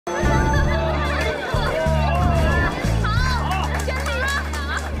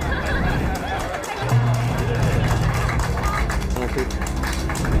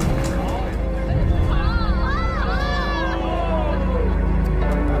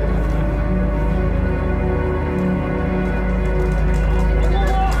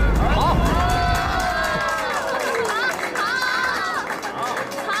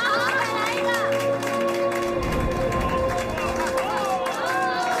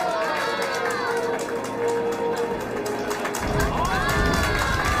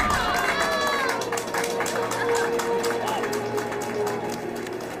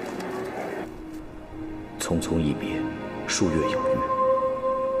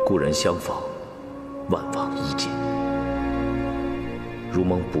故人相访，万望一见。如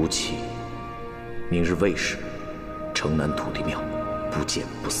蒙不弃，明日未时，城南土地庙，不见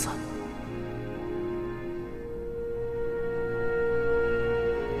不散。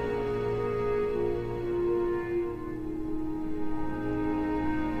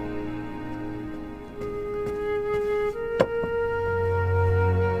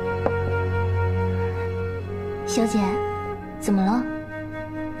小姐，怎么了？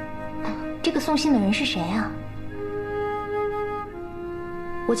这个送信的人是谁啊？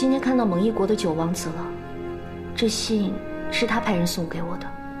我今天看到蒙毅国的九王子了，这信是他派人送给我的。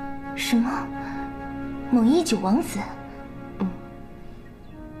什么？蒙毅九王子？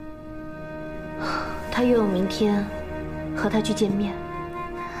他约我明天和他去见面。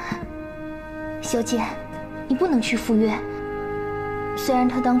小姐，你不能去赴约。虽然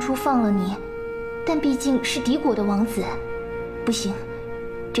他当初放了你，但毕竟是敌国的王子，不行，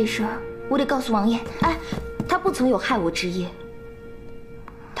这事儿我得告诉王爷。哎，他不曾有害我之意。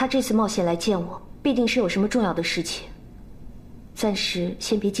他这次冒险来见我，必定是有什么重要的事情。暂时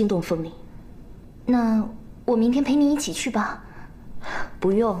先别惊动凤璘。那我明天陪你一起去吧。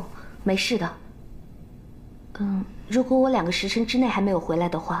不用，没事的。如果我2个时辰之内还没有回来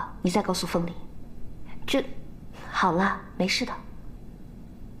的话，你再告诉凤璘。这，好了，没事的。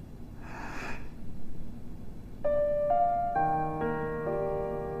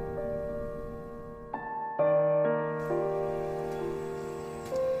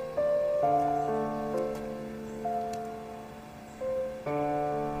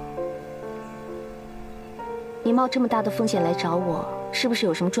你冒这么大的风险来找我，是不是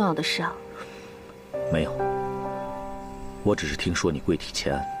有什么重要的事啊？没有，我只是听说你跪体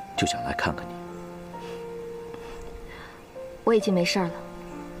前安，就想来看看你。我已经没事了。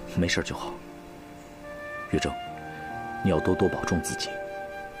没事就好。月筝，你要多多保重自己。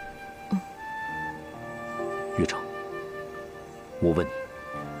月筝，我问你，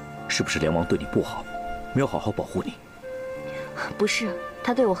是不是连王对你不好，没有好好保护你？不是，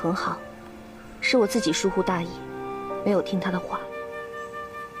他对我很好。是我自己疏忽大意，没有听他的话。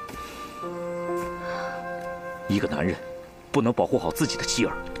一个男人不能保护好自己的妻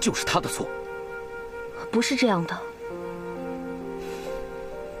儿，就是他的错。不是这样的。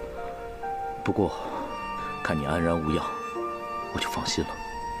不过，看你安然无恙，我就放心了。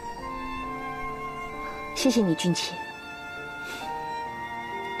谢谢你，俊奇。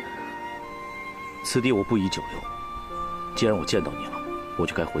此地我不宜久留，既然我见到你了，我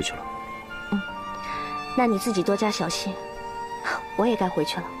就该回去了。那你自己多加小心，我也该回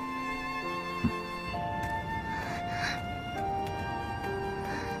去了。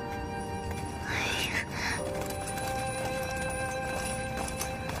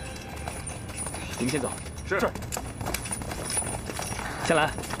你们先走。是。夏兰，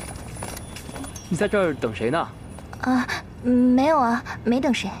你在这儿等谁呢？啊，没有啊，没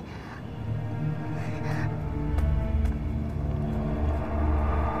等谁。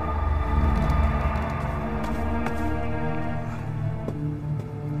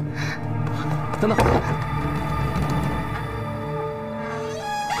等等，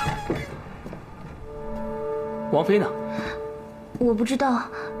王妃呢？我不知道，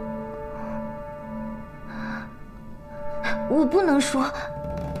我不能说，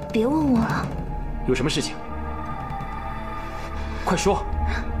别问我了。有什么事情？快说！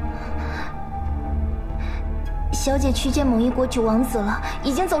小姐去见蒙毅国九王子了，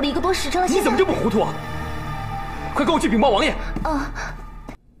已经走了1个多时辰了。你怎么这么糊涂啊？快跟我去禀报王爷！啊！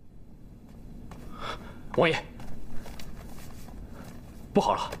王爷，不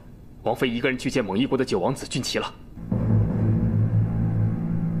好了，王妃一个人去见蒙毅国的九王子俊奇了。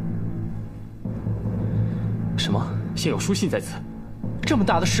什么？现有书信在此，这么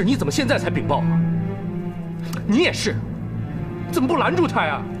大的事，你怎么现在才禀报啊？你也是，怎么不拦住他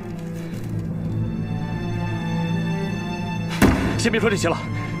呀？先别说这些了，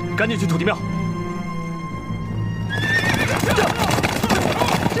赶紧去土地庙。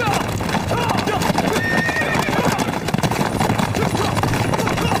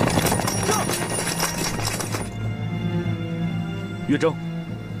月筝，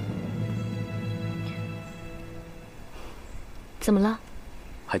怎么了？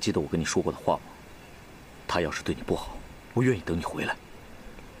还记得我跟你说过的话吗？他要是对你不好，我愿意等你回来。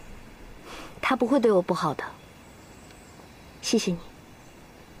他不会对我不好的。谢谢你，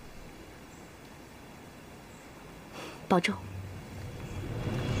保重。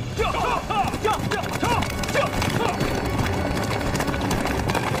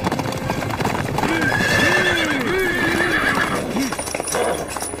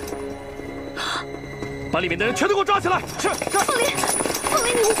把里面的人全都给我抓起来！是。凤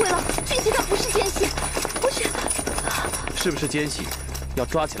璘，你误会了，俊奇他不是奸细，不是。是不是奸细，要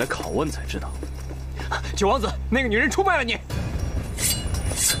抓起来拷问才知道。九王子，那个女人出卖了你。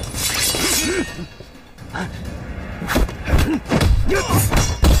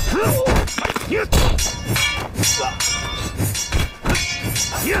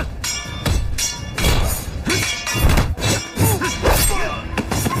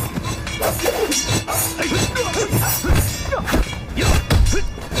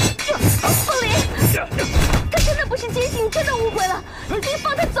凤梨，他真的不是奸细，你真的误会了，你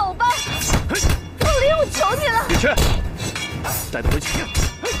放他走吧。凤梨，我求你了。你去，带他回去。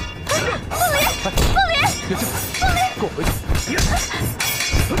凤梨，凤梨，凤梨，给我回去。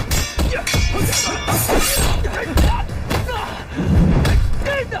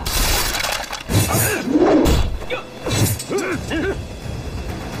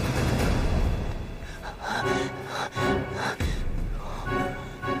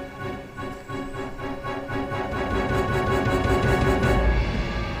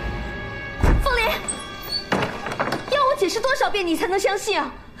凤梨，要我解释多少遍你才能相信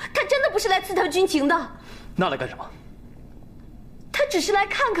啊？他真的不是来刺探军情的。那来干什么？他只是来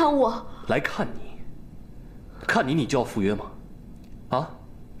看看我。来看你？看你，你就要赴约吗？啊？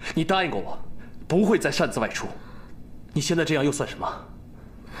你答应过我，不会再擅自外出。你现在这样又算什么？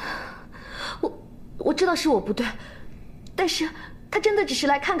我知道是我不对，但是他真的只是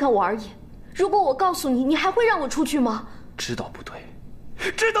来看看我而已。如果我告诉你，你还会让我出去吗？知道不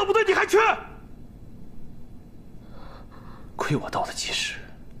对，知道不对，你还去？亏我到得及时，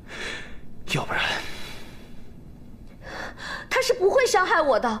要不然……他是不会伤害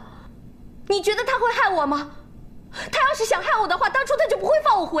我的，你觉得他会害我吗？他要是想害我的话，当初他就不会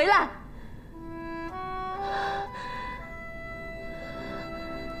放我回来。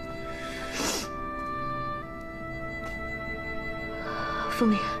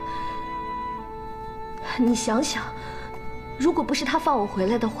凤梨，你想想，如果不是他放我回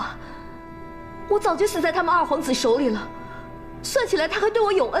来的话，我早就死在他们二皇子手里了。算起来，他还对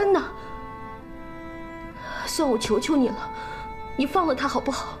我有恩呢。算我求求你了，你放了他好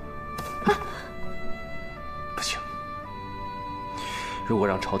不好？啊！不行，如果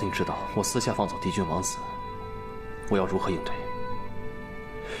让朝廷知道我私下放走敌军王子，我要如何应对？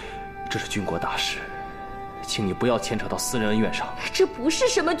这是军国大事，请你不要牵扯到私人恩怨上。这不是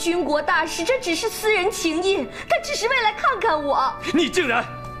什么军国大事，这只是私人情谊。他只是为来看看我。你竟然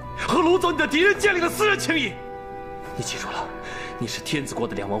和掳走你的敌人建立了私人情谊！你记住了，你是天子国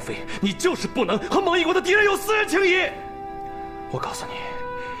的梁王妃，你就是不能和蒙毅国的敌人有私人情谊。我告诉你，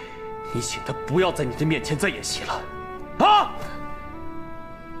你请他不要在你的面前再演戏了，啊！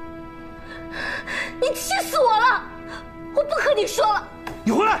你气死我了！我不和你说了。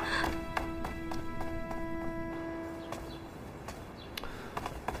你回来！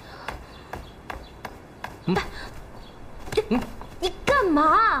你干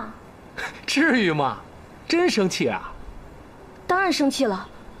嘛？至于吗？真生气啊？当然生气了。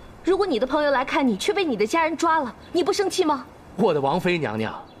如果你的朋友来看你，却被你的家人抓了，你不生气吗？我的王妃娘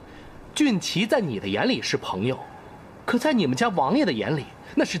娘，俊奇在你的眼里是朋友，可在你们家王爷的眼里，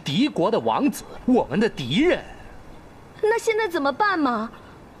那是敌国的王子，我们的敌人。那现在怎么办嘛？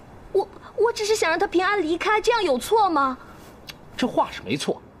我只是想让他平安离开，这样有错吗？这话是没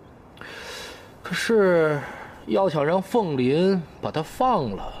错，可是要想让凤林把他放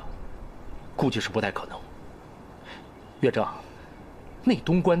了，估计是不太可能。月正，内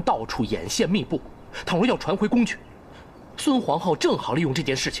东关到处眼线密布，倘若要传回宫去，孙皇后正好利用这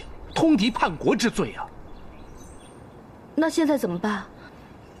件事情通敌叛国之罪啊！那现在怎么办？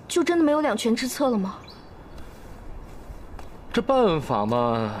就真的没有两全之策了吗？这办法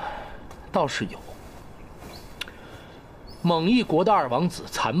嘛，倒是有。蒙毅国的二王子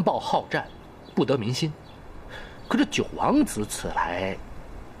残暴好战，不得民心。可这九王子此来，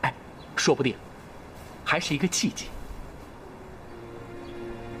哎，说不定还是一个契机。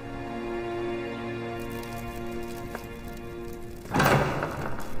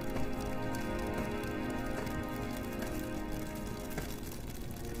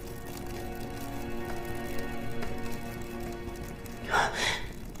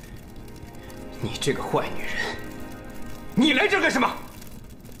你这个坏女人，你来这干什么？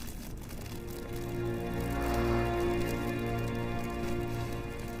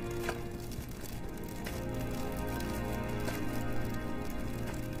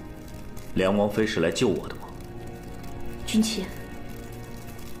梁王妃是来救我的吗？君奇，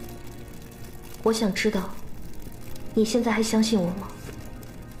我想知道，你现在还相信我吗？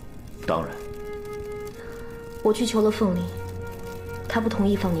当然。我去求了凤林，她不同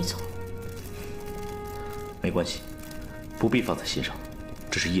意放你走。没关系，不必放在心上。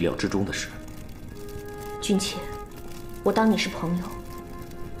这是意料之中的事。君妾，我当你是朋友，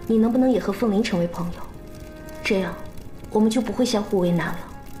你能不能也和凤璘成为朋友？这样，我们就不会相互为难了。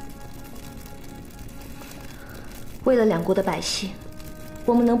为了两国的百姓，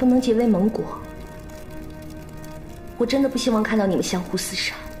我们能不能结为盟国？我真的不希望看到你们相互厮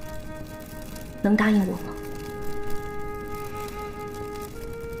杀，能答应我吗？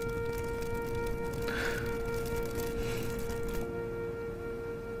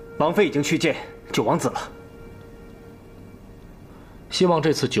王妃已经去见九王子了，希望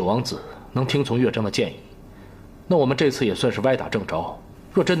这次九王子能听从月筝的建议。那我们这次也算是歪打正着，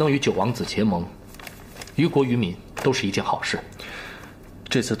若真能与九王子结盟，于国于民都是一件好事。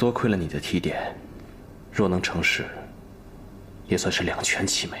这次多亏了你的提点，若能成事，也算是两全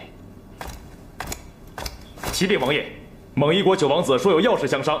其美。启禀王爷，蒙一国九王子说有要事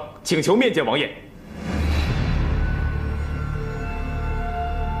相商，请求面见王爷。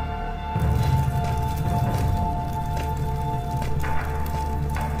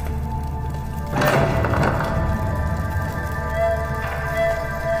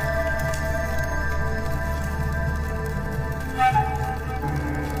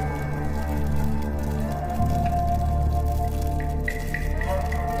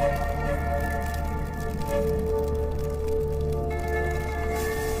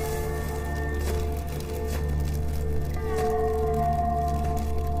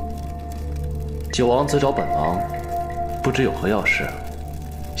九王子找本王，不知有何要事？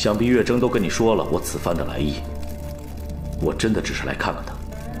想必月筝都跟你说了我此番的来意。我真的只是来看看他。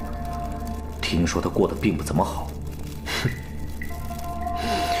听说他过得并不怎么好。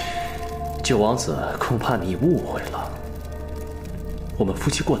九王子，恐怕你误会了。我们夫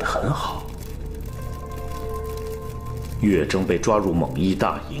妻过得很好。月筝被抓入蒙毅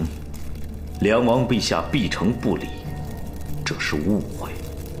大营，梁王陛下必成不理，这是误会。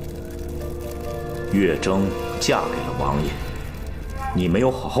月筝嫁给了王爷，你没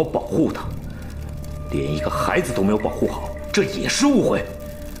有好好保护她，连一个孩子都没有保护好，这也是误会。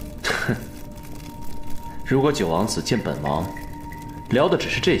哼！如果九王子见本王，聊的只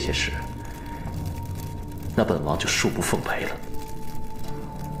是这些事，那本王就恕不奉陪了。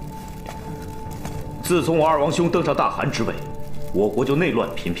自从我二王兄登上大汗之位，我国就内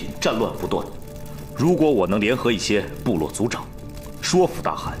乱频频，战乱不断。如果我能联合一些部落族长，说服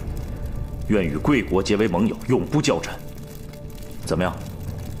大汗，愿与贵国结为盟友，永不交战。怎么样？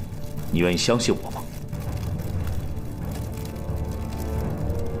你愿意相信我吗？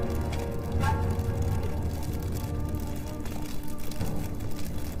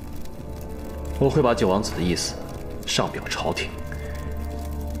我会把九王子的意思上表朝廷，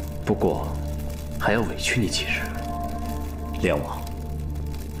不过还要委屈你几日。梁王，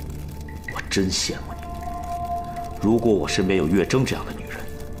我真羡慕你。如果我身边有月筝这样的女人，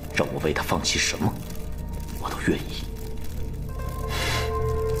让我为她放弃什么，我都愿意。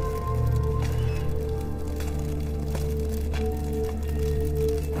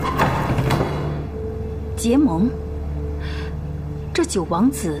结盟？这九王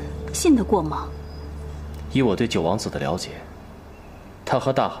子信得过吗？以我对九王子的了解，他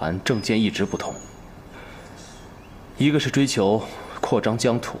和大汗政见一直不同。一个是追求扩张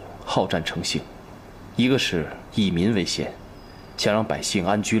疆土、好战成性，一个是以民为先，想让百姓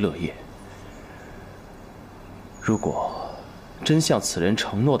安居乐业。如果真像此人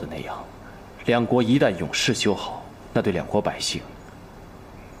承诺的那样，两国一旦永世修好，那对两国百姓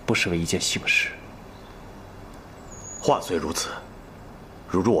不失为一件幸事。话虽如此，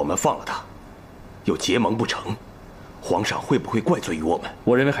如若我们放了他，又结盟不成，皇上会不会怪罪于我们？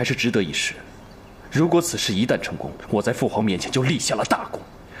我认为还是值得一试。如果此事一旦成功，我在父皇面前就立下了大功。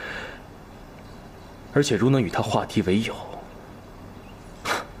而且如能与他化敌为友，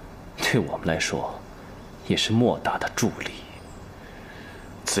对我们来说也是莫大的助力。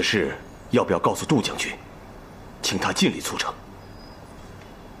此事要不要告诉杜将军，请他尽力促成？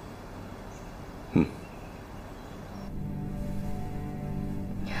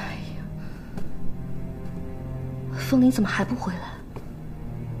凤璘怎么还不回来？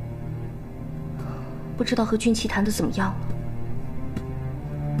不知道和君齐谈的怎么样了。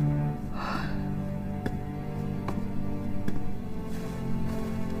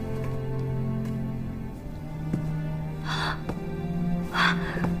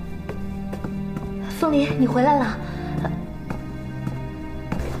凤璘，你回来了。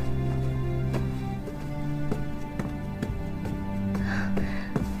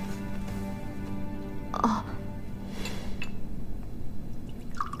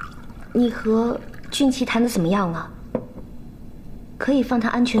你和俊齐谈的怎么样了？可以放他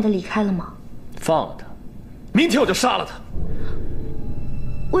安全的离开了吗？放了他，明天我就杀了他。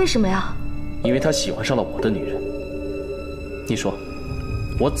为什么呀？因为他喜欢上了我的女人。你说，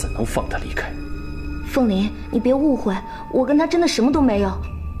我怎能放他离开？凤林，你别误会，我跟他真的什么都没有，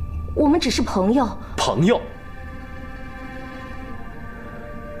我们只是朋友。朋友？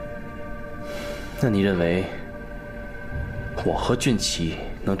那你认为我和俊奇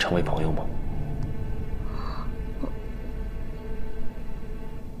能成为朋友吗？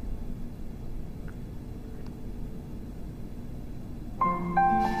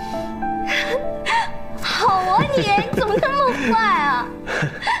好啊你怎么那么坏啊？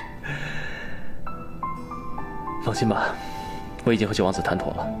放心吧，我已经和九王子谈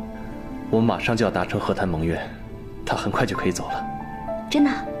妥了，我们马上就要达成和谈盟约，他很快就可以走了。真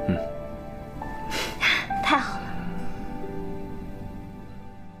的？嗯。太好了。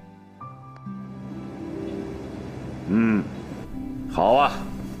好啊。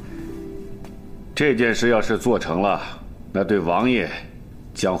这件事要是做成了，那对王爷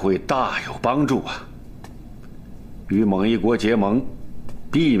将会大有帮助啊。与蒙一国结盟，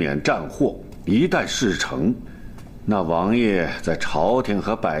避免战祸，一旦事成，那王爷在朝廷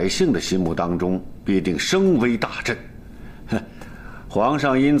和百姓的心目当中必定声威大振。皇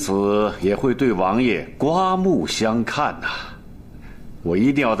上因此也会对王爷刮目相看呐。我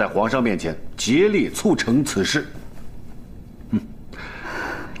一定要在皇上面前竭力促成此事。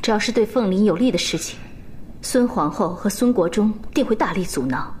只要是对凤林有利的事情，孙皇后和孙国忠定会大力阻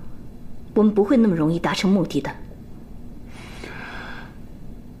挠，我们不会那么容易达成目的的。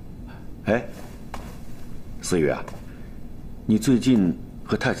哎，思雨啊，你最近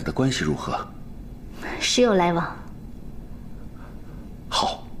和太子的关系如何？时有来往。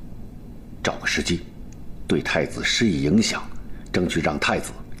好，找个时机，对太子施以影响，争取让太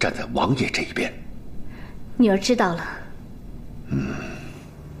子站在王爷这一边。女儿知道了。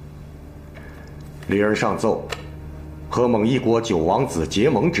李儿上奏，和蒙一国九王子结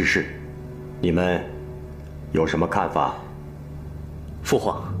盟之事，你们有什么看法？父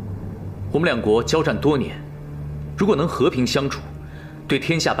皇，我们两国交战多年，如果能和平相处，对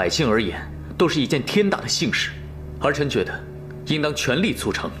天下百姓而言都是一件天大的幸事。儿臣觉得，应当全力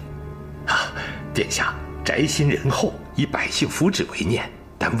促成。殿下宅心仁厚，以百姓福祉为念，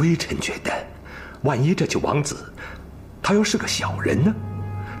但微臣觉得，万一这九王子他要是个小人呢，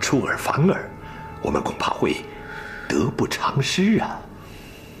出尔反尔，我们恐怕会得不偿失啊。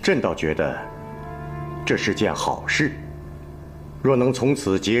朕倒觉得这是件好事，若能从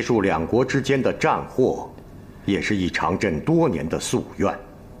此结束两国之间的战祸，也是一偿朕多年的夙愿。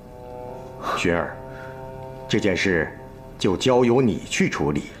雪儿，这件事就交由你去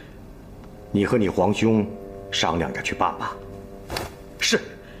处理，你和你皇兄商量着去办吧。是，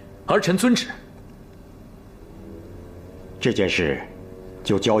儿臣遵旨。这件事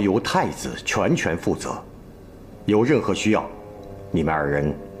就交由太子全权负责，有任何需要，你们二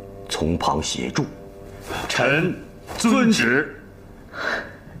人从旁协助。臣遵旨。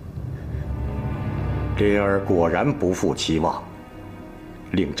灵儿果然不负期望，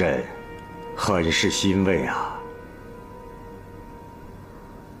令朕很是欣慰啊。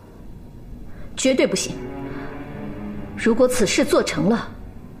绝对不行！如果此事做成了，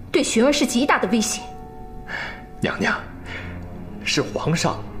对寻儿是极大的威胁。娘娘，是皇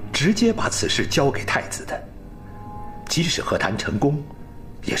上直接把此事交给太子的，即使和谈成功，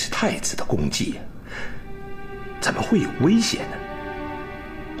也是太子的功绩，怎么会有危险呢？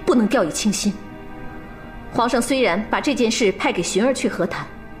不能掉以轻心。皇上虽然把这件事派给寻儿去和谈，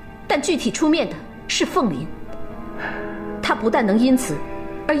但具体出面的是凤林。他不但能因此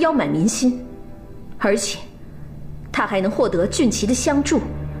而邀买民心，而且他还能获得俊奇的相助。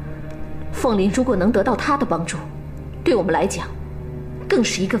凤林如果能得到他的帮助，对我们来讲更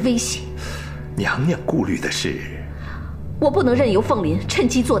是一个威胁。娘娘顾虑的是，我不能任由凤林趁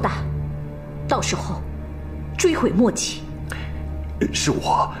机做大，到时候追悔莫及。是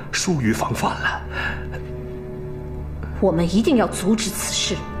我疏于防范了。我们一定要阻止此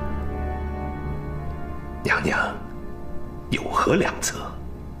事。娘娘有何良策？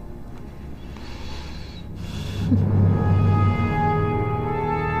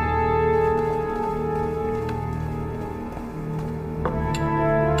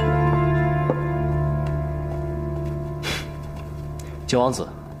九王子，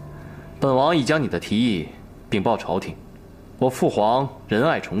本王已将你的提议禀报朝廷，我父皇仁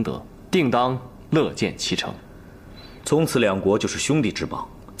爱崇德，定当乐见其成。从此两国就是兄弟之邦，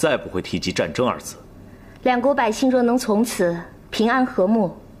再不会提及战争二字。两国百姓若能从此平安和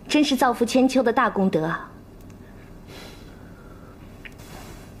睦，真是造福千秋的大功德啊！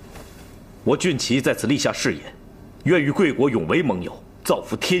我俊奇在此立下誓言，愿与贵国永为盟友，造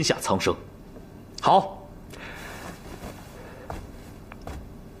福天下苍生。好。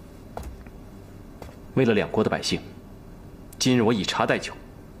为了两国的百姓，今日我以茶代酒，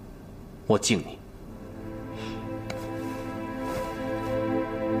我敬你。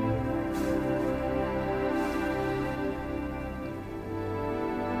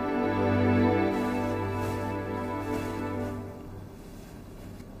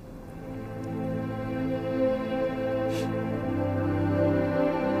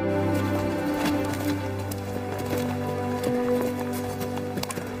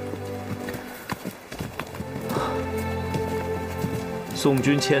送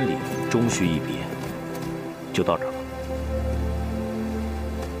君千里，终须一别，就到这儿了。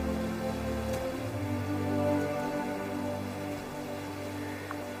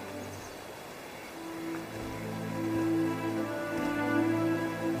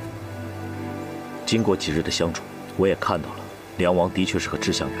经过几日的相处，我也看到了，梁王的确是个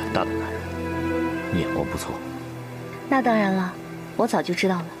志向远大的男人，眼光不错。那当然了，我早就知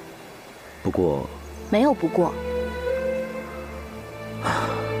道了。不过，没有不过。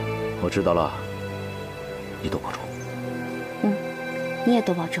我知道了，你多保重。嗯，你也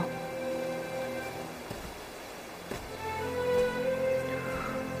多保重。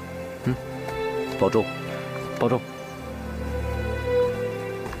嗯，保重，保重。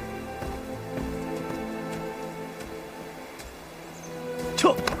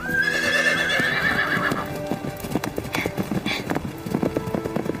撤！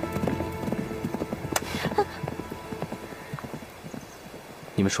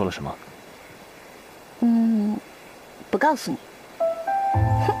你们说了什么？不告诉你。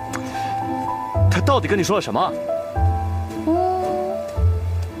他到底跟你说了什么？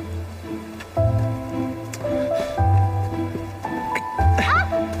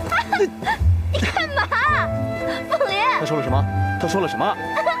你干嘛？凤璉！他说了什么？他说了什么？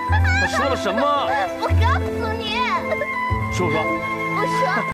他说了什么？我告诉你。说不说？